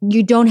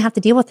 you don't have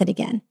to deal with it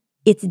again.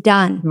 It's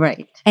done.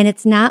 Right. And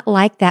it's not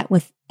like that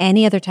with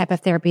any other type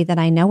of therapy that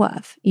I know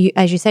of.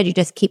 As you said, you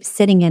just keep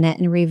sitting in it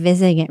and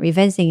revisiting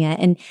it.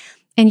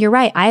 And you're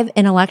right. I've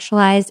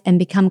intellectualized and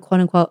become, quote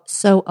unquote,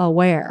 so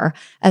aware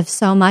of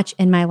so much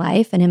in my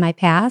life and in my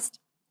past.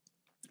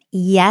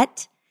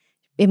 Yet,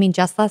 I mean,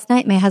 just last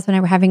night, my husband and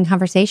I were having a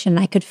conversation,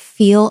 and I could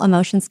feel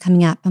emotions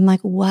coming up. I'm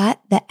like,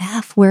 what the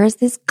F? Where is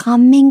this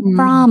coming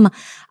from?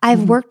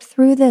 I've worked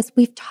through this.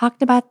 We've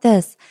talked about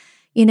this,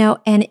 you know,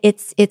 and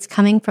it's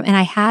coming from, and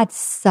I had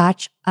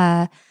such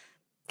a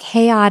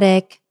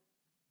chaotic,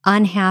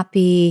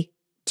 unhappy,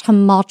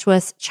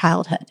 tumultuous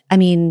childhood. I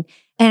mean,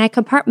 and I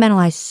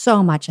compartmentalize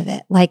so much of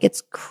it. Like,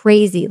 it's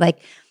crazy. Like,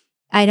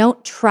 I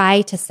don't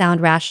try to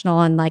sound rational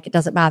and like it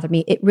doesn't bother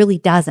me. It really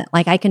doesn't.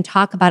 Like, I can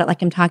talk about it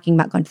like I'm talking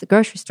about going to the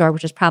grocery store,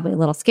 which is probably a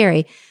little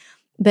scary.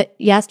 But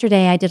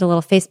yesterday I did a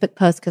little Facebook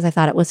post because I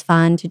thought it was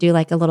fun to do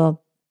like a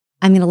little,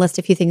 I'm going to list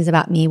a few things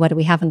about me. What do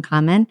we have in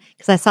common?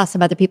 Because I saw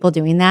some other people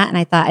doing that, and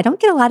I thought, I don't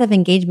get a lot of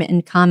engagement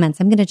in comments.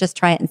 I'm going to just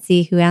try it and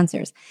see who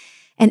answers.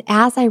 And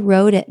as I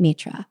wrote it,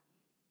 Mitra,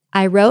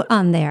 I wrote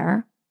on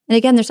there, and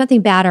again, there's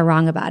nothing bad or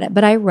wrong about it,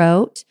 but I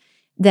wrote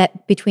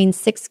that between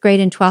 6th grade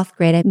and 12th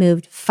grade, I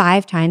moved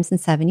 5 times in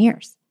 7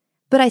 years.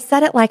 But I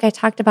said it like I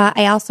talked about,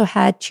 I also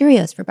had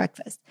Cheerios for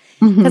breakfast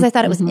because I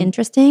thought it was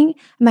interesting.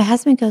 And my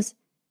husband goes,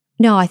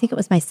 no, I think it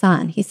was my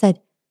son. He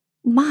said,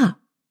 Mom,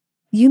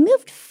 you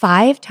moved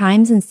 5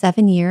 times in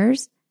 7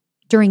 years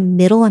during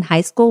middle and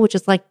high school, which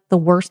is like the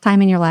worst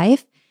time in your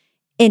life,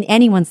 in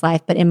anyone's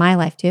life, but in my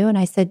life too. And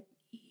I said,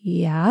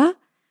 yeah.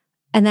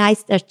 And then I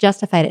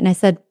justified it. And I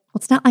said, well,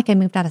 it's not like I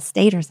moved out of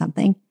state or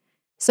something.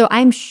 So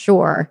I'm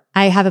sure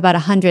I have about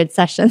 100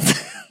 sessions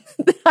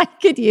that I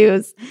could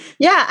use.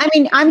 Yeah. I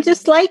mean, I'm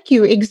just like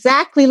you,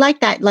 exactly like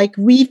that. Like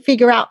we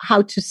figure out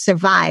how to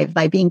survive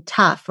by being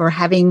tough or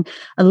having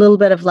a little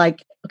bit of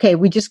like, okay,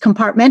 we just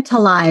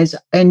compartmentalize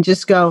and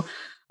just go,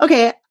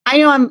 okay, I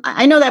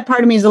know that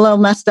part of me is a little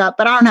messed up,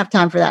 but I don't have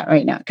time for that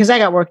right now because I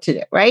got work to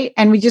do. Right.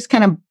 And we just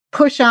kind of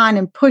push on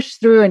and push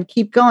through and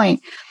keep going.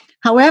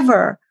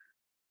 However,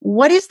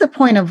 what is the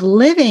point of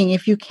living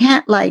if you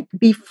can't like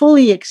be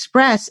fully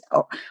expressed?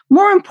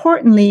 More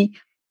importantly,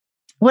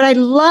 what I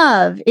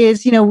love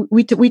is,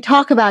 we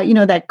talk about,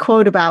 that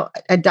quote about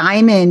a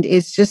diamond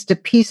is just a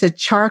piece of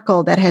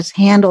charcoal that has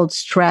handled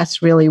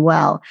stress really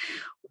well.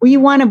 We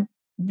want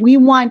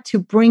to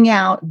bring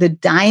out the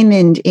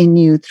diamond in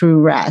you through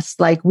rest.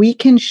 Like we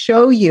can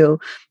show you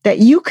that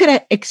you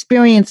could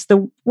experience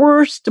the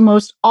worst,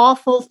 most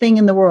awful thing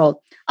in the world.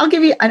 I'll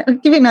give you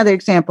another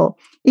example.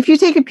 If you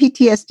take a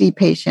PTSD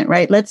patient,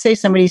 right? Let's say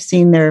somebody's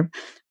seen their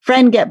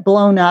friend get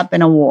blown up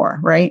in a war,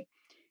 right?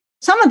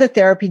 Some of the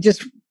therapy,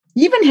 just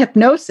even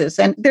hypnosis,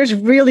 and there's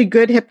really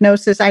good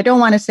hypnosis. I don't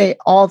want to say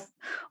all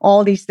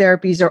these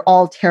therapies are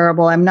all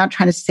terrible. I'm not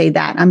trying to say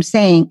that. I'm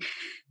saying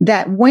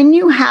that when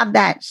you have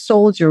that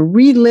soldier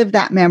relive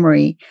that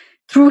memory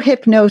through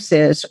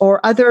hypnosis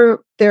or other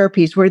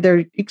therapies where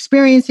they're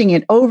experiencing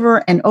it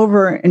over and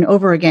over and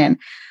over again,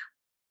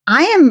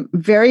 I am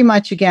very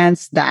much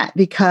against that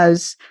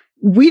because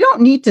we don't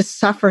need to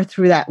suffer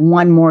through that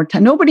one more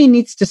time. Nobody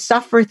needs to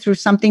suffer through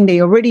something they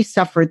already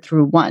suffered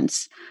through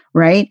once,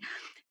 right?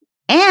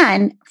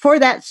 And for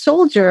that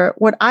soldier,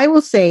 what I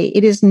will say,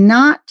 it is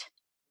not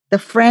the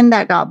friend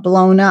that got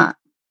blown up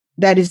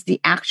that is the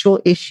actual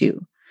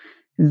issue.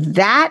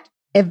 That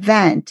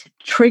event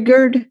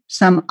triggered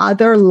some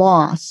other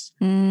loss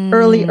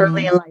early in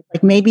life.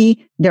 Like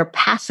maybe their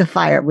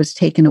pacifier was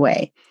taken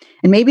away.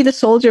 And maybe the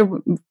soldier,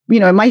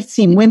 it might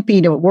seem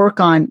wimpy to work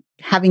on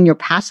having your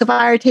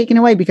pacifier taken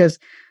away because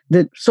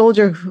the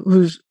soldier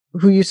who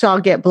you saw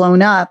get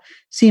blown up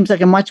seems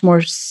like a much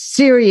more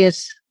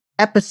serious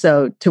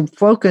episode to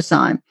focus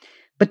on.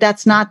 But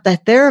that's not the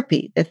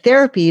therapy. The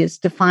therapy is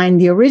to find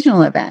the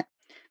original event.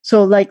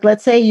 So like,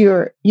 let's say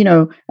you're,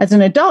 as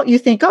an adult, you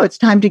think, oh, it's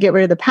time to get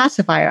rid of the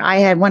pacifier. I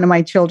had one of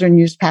my children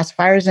use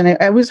pacifiers and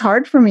it was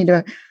hard for me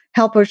to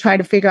help her try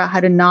to figure out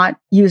how to not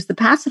use the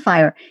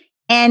pacifier.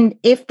 And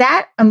if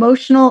that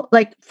emotional,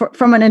 like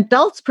from an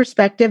adult's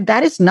perspective,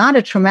 that is not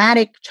a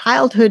traumatic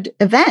childhood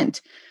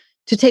event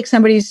to take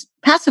somebody's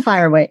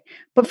pacifier away.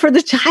 But for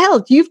the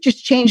child, you've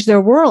just changed their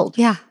world.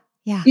 Yeah.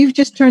 Yeah. You've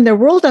just turned their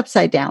world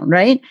upside down,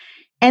 right?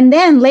 And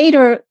then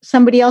later,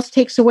 somebody else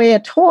takes away a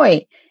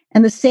toy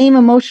and the same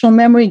emotional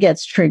memory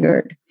gets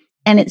triggered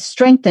and it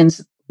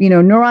strengthens,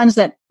 neurons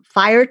that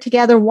fire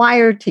together,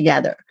 wired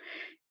together.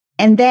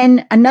 And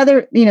then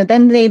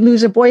then they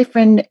lose a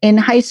boyfriend in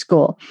high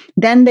school.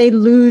 Then they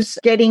lose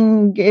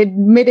getting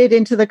admitted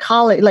into the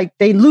college. Like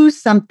they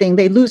lose something.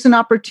 They lose an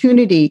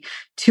opportunity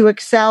to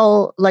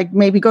excel, like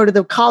maybe go to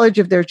the college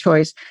of their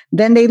choice.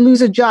 Then they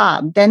lose a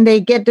job. Then they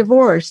get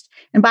divorced.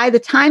 And by the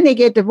time they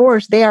get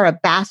divorced, they are a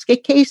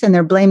basket case and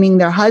they're blaming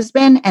their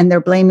husband and they're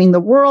blaming the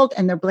world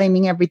and they're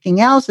blaming everything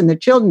else and their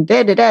children,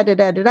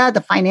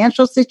 the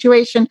financial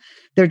situation.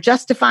 They're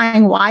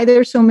justifying why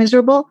they're so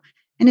miserable.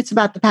 And it's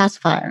about the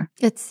pacifier.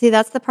 That's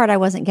the part I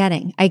wasn't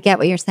getting. I get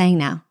what you're saying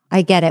now.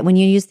 I get it. When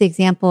you use the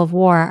example of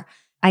war,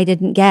 I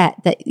didn't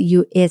get that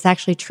it's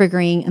actually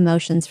triggering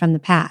emotions from the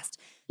past.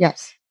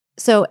 Yes.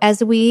 So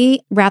as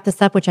we wrap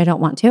this up, which I don't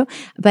want to,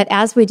 but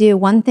as we do,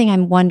 one thing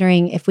I'm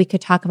wondering if we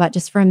could talk about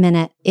just for a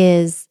minute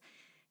is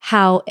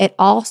how it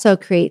also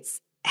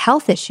creates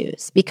health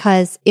issues.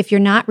 Because if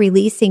you're not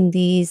releasing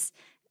these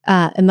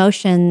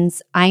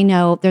emotions, I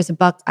know there's a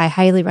book I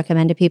highly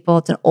recommend to people.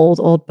 It's an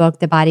old book,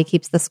 The Body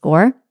Keeps the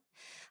Score.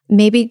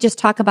 Maybe just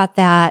talk about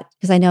that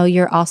because I know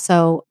you're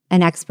also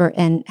an expert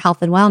in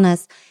health and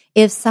wellness.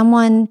 If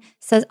someone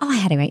says, oh, I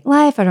had a great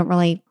life, I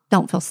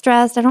don't feel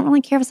stressed, I don't really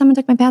care if someone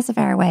took my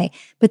pacifier away,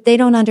 but they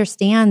don't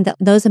understand that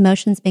those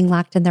emotions being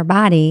locked in their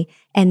body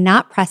and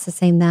not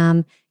processing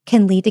them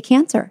can lead to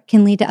cancer,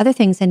 can lead to other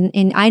things.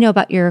 And I know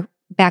about your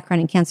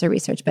background in cancer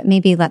research, but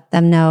maybe let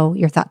them know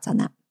your thoughts on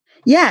that.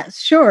 Yeah,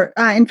 sure.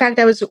 In fact,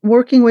 I was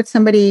working with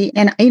somebody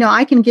and,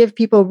 I can give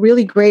people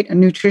really great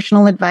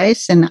nutritional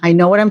advice and I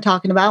know what I'm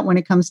talking about when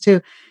it comes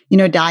to,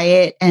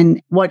 diet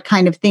and what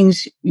kind of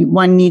things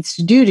one needs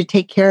to do to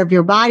take care of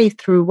your body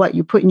through what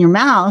you put in your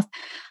mouth.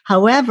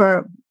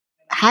 However,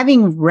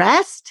 having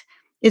rest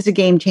is a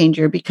game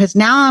changer because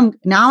now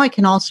I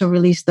can also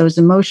release those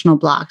emotional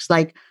blocks.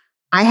 Like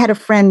I had a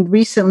friend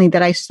recently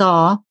that I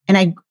saw and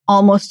I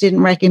almost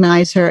didn't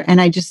recognize her. And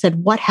I just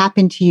said, what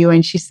happened to you?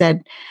 And she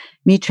said,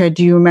 Mitra,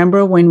 do you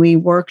remember when we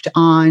worked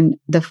on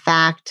the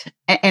fact,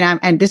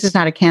 and this is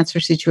not a cancer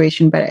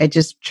situation, but it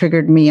just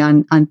triggered me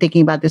on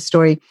thinking about this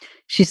story.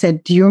 She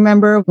said, do you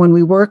remember when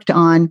we worked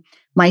on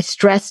my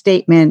stress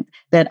statement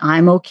that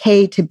I'm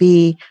okay to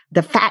be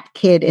the fat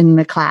kid in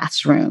the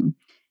classroom?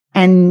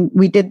 And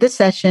we did the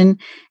session.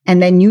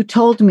 And then you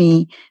told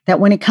me that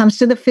when it comes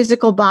to the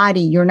physical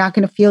body, you're not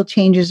going to feel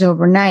changes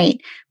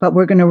overnight, but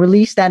we're going to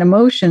release that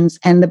emotions.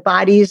 And the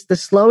body is the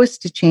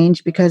slowest to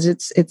change because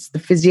it's the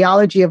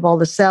physiology of all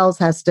the cells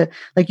has to,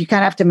 like, you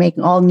kind of have to make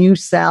all new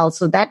cells.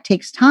 So that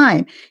takes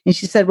time. And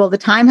she said, well, the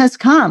time has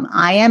come.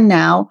 I am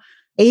now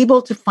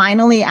able to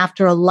finally,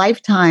 after a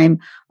lifetime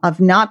of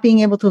not being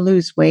able to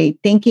lose weight,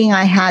 thinking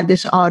I had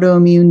this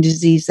autoimmune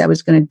disease that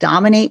was going to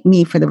dominate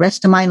me for the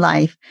rest of my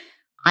life,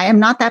 I am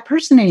not that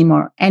person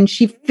anymore. And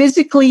she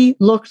physically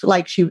looked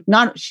like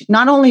not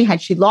only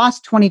had she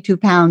lost 22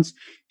 pounds,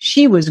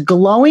 she was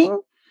glowing.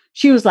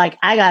 She was like,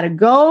 I got to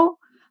go.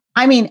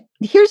 I mean,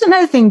 here's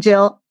another thing,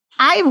 Jill.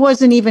 I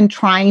wasn't even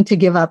trying to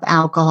give up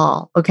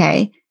alcohol.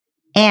 Okay.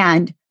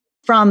 And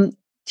from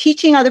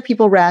teaching other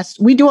people rest,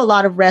 we do a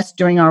lot of rest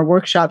during our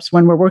workshops.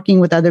 When we're working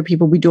with other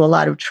people, we do a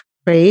lot of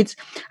trades.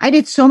 I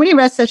did so many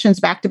rest sessions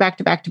back to back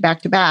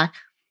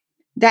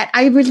that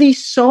I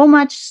released so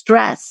much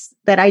stress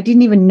that I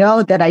didn't even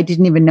know that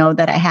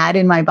I had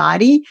in my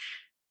body.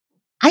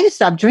 I just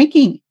stopped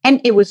drinking,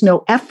 and it was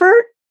no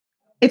effort.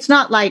 It's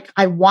not like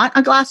I want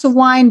a glass of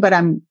wine, but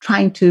I'm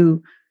trying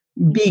to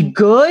be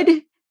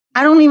good.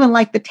 I don't even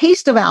like the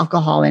taste of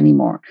alcohol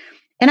anymore.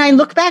 And I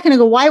look back and I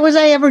go, why was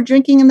I ever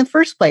drinking in the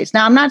first place?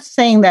 Now, I'm not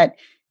saying that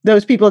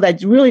those people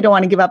that really don't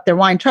want to give up their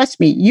wine, trust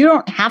me, you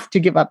don't have to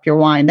give up your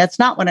wine. That's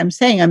not what I'm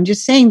saying. I'm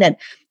just saying that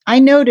I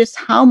noticed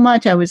how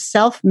much I was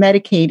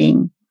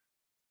self-medicating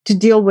to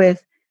deal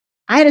with.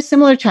 I had a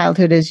similar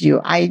childhood as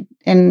you. I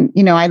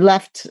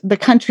left the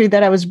country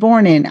that I was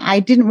born in. I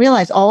didn't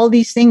realize all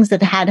these things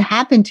that had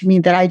happened to me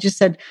that I just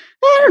said,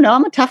 I don't know,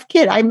 I'm a tough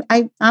kid. I'm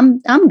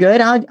good.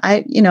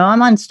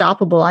 I'm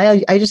unstoppable.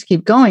 I just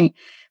keep going.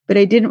 But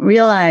I didn't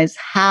realize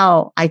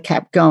how I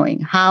kept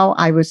going, how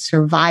I was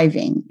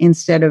surviving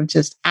instead of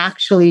just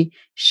actually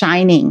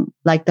shining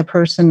like the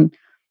person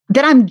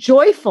that I'm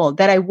joyful,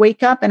 that I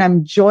wake up and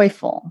I'm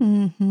joyful.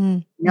 Mm-hmm.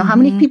 How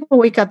many people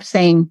wake up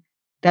saying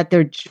that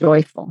they're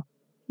joyful?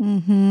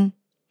 Mm-hmm.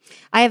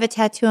 I have a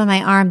tattoo on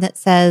my arm that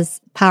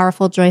says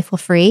powerful, joyful,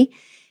 free.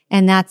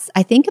 And that's,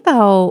 I think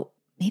about,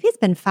 maybe it's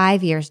been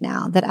 5 years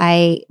now that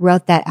I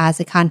wrote that as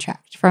a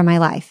contract for my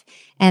life.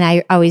 And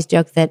I always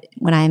joke that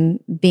when I'm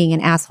being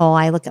an asshole,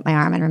 I look at my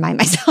arm and remind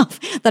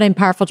myself that I'm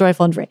powerful,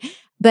 joyful, and free.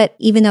 But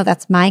even though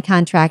that's my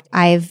contract,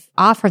 I've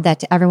offered that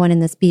to everyone in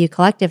this BU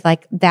collective.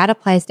 Like, that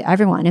applies to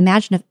everyone.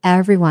 Imagine if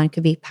everyone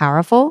could be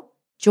powerful,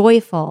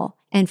 joyful,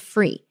 and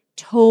free,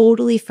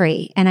 totally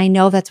free. And I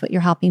know that's what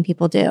you're helping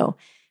people do.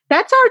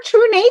 That's our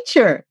true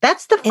nature.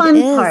 That's the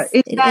fun part.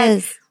 It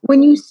is.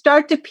 When you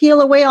start to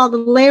peel away all the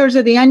layers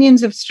of the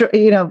onions of,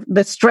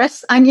 the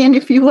stress onion,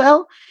 if you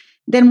will,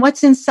 then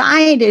what's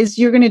inside is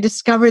you're going to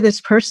discover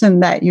this person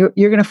that you're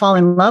going to fall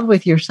in love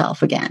with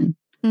yourself again.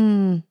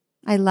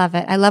 I love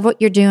it. I love what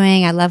you're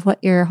doing. I love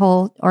what your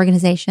whole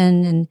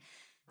organization and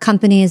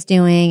company is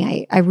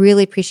doing. I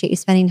really appreciate you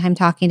spending time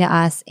talking to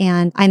us.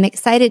 And I'm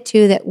excited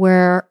too that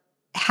we're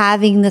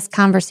having this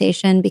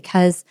conversation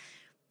because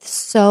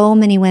so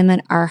many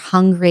women are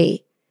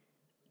hungry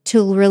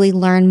to really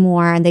learn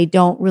more and they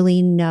don't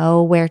really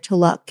know where to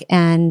look.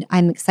 And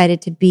I'm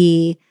excited to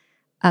be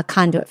a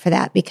conduit for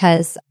that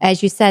because,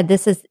 as you said,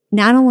 this is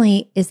not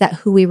only is that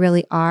who we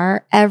really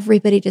are,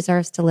 everybody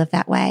deserves to live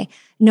that way,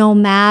 no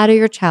matter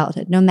your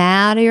childhood, no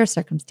matter your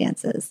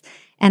circumstances.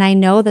 And I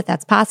know that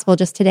that's possible.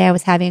 Just today, I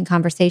was having a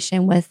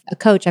conversation with a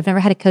coach. I've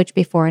never had a coach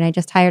before, and I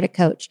just hired a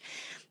coach.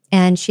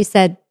 And she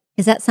said,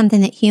 is that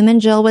something that human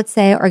Jill would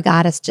say or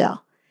goddess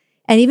Jill?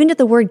 And even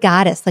the word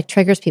goddess like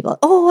triggers people.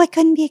 Oh, I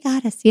couldn't be a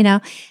goddess,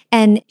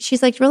 And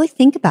she's like, really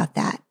think about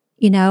that.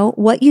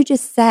 What you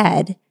just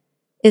said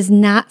is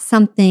not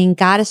something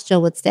goddess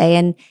Jill would say.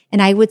 And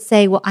I would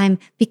say, well, I'm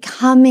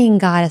becoming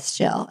goddess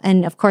Jill.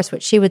 And of course,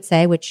 what she would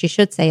say, which she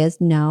should say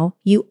is, no,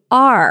 you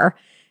are.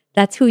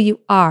 That's who you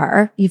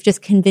are. You've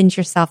just convinced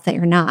yourself that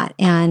you're not.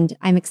 And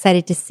I'm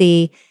excited to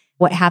see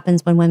what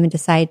happens when women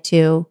decide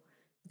to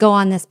go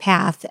on this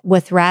path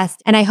with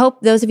rest. And I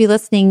hope those of you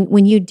listening,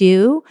 when you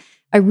do,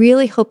 I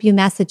really hope you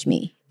message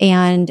me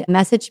and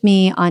message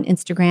me on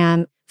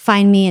Instagram.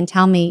 Find me and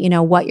tell me,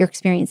 what your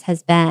experience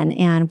has been,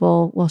 and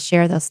we'll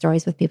share those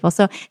stories with people.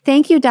 So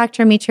thank you,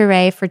 Dr. Mitra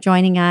Ray, for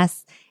joining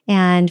us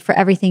and for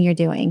everything you're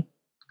doing.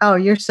 Oh,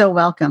 you're so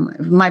welcome.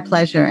 My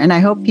pleasure. And I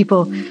hope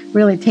people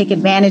really take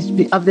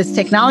advantage of this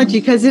technology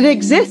because it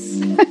exists.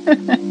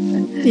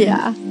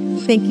 Yeah.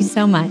 Thank you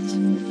so much.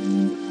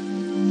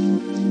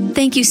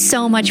 Thank you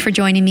so much for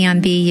joining me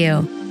on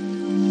BU.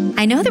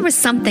 I know there was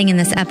something in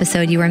this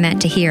episode you were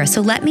meant to hear,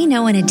 so let me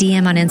know in a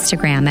DM on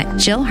Instagram at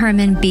Jill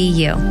Herman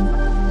BU.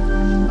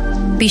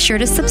 Be sure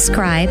to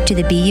subscribe to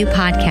the BU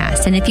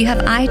podcast. And if you have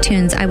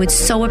iTunes, I would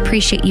so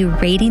appreciate you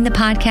rating the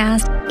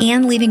podcast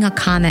and leaving a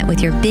comment with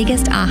your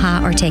biggest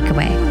aha or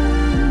takeaway.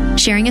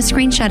 Sharing a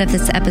screenshot of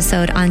this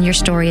episode on your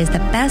story is the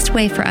best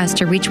way for us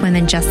to reach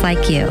women just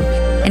like you.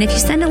 And if you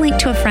send a link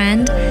to a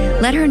friend,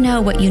 let her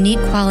know what unique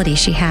quality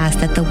she has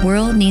that the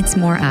world needs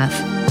more of.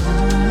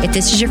 If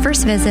this is your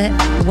first visit,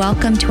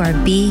 welcome to our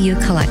BU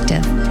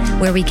Collective.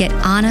 where we get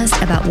honest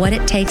about what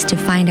it takes to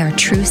find our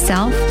true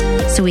self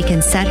so we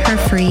can set her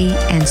free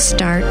and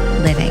start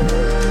living.